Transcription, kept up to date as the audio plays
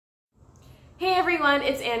Hey everyone,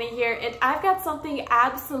 it's Annie here, and I've got something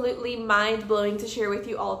absolutely mind-blowing to share with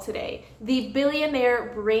you all today. The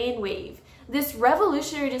Billionaire Brain Wave. This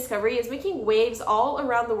revolutionary discovery is making waves all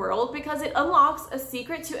around the world because it unlocks a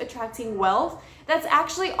secret to attracting wealth that's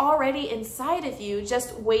actually already inside of you,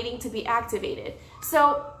 just waiting to be activated.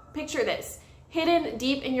 So picture this. Hidden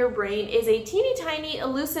deep in your brain is a teeny tiny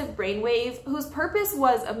elusive brainwave whose purpose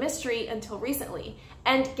was a mystery until recently.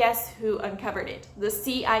 And guess who uncovered it? The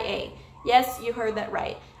CIA. Yes, you heard that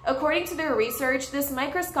right. According to their research, this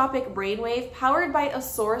microscopic brainwave, powered by a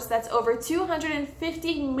source that's over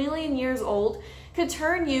 250 million years old, could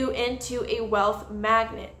turn you into a wealth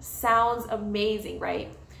magnet. Sounds amazing,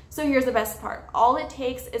 right? So here's the best part. All it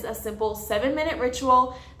takes is a simple 7-minute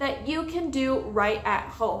ritual that you can do right at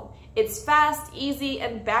home. It's fast, easy,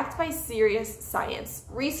 and backed by serious science.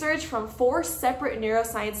 Research from 4 separate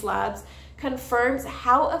neuroscience labs confirms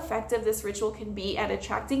how effective this ritual can be at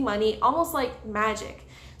attracting money, almost like magic.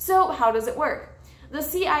 So how does it work? The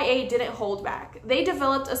CIA didn't hold back. They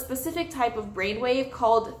developed a specific type of brainwave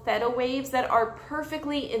called theta waves that are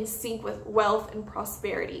perfectly in sync with wealth and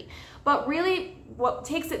prosperity. But really, what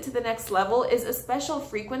takes it to the next level is a special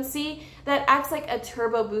frequency that acts like a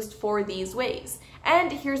turbo boost for these waves.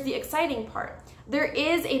 And here's the exciting part. There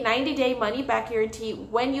is a 90-day money-back guarantee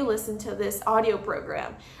when you listen to this audio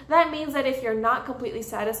program. That means that if you're not completely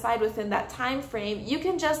satisfied within that time frame, you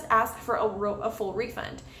can just ask for a full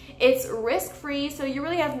refund. It's risk-free, so you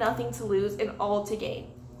really have nothing to lose and all to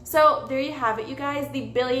gain. So there you have it, you guys, the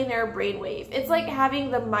Billionaire Brainwave. It's like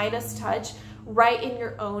having the Midas touch right in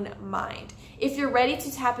your own mind. If you're ready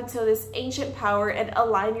to tap into this ancient power and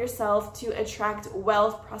align yourself to attract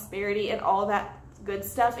wealth, prosperity, and all that good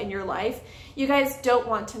stuff in your life, you guys don't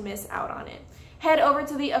want to miss out on it. Head over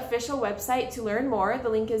to the official website to learn more. The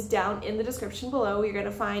link is down in the description below. You're going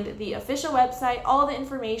to find the official website, all the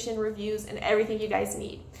information, reviews, and everything you guys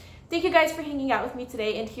need. Thank you guys for hanging out with me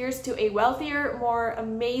today, and here's to a wealthier, more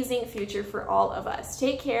amazing future for all of us.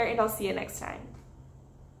 Take care, and I'll see you next time.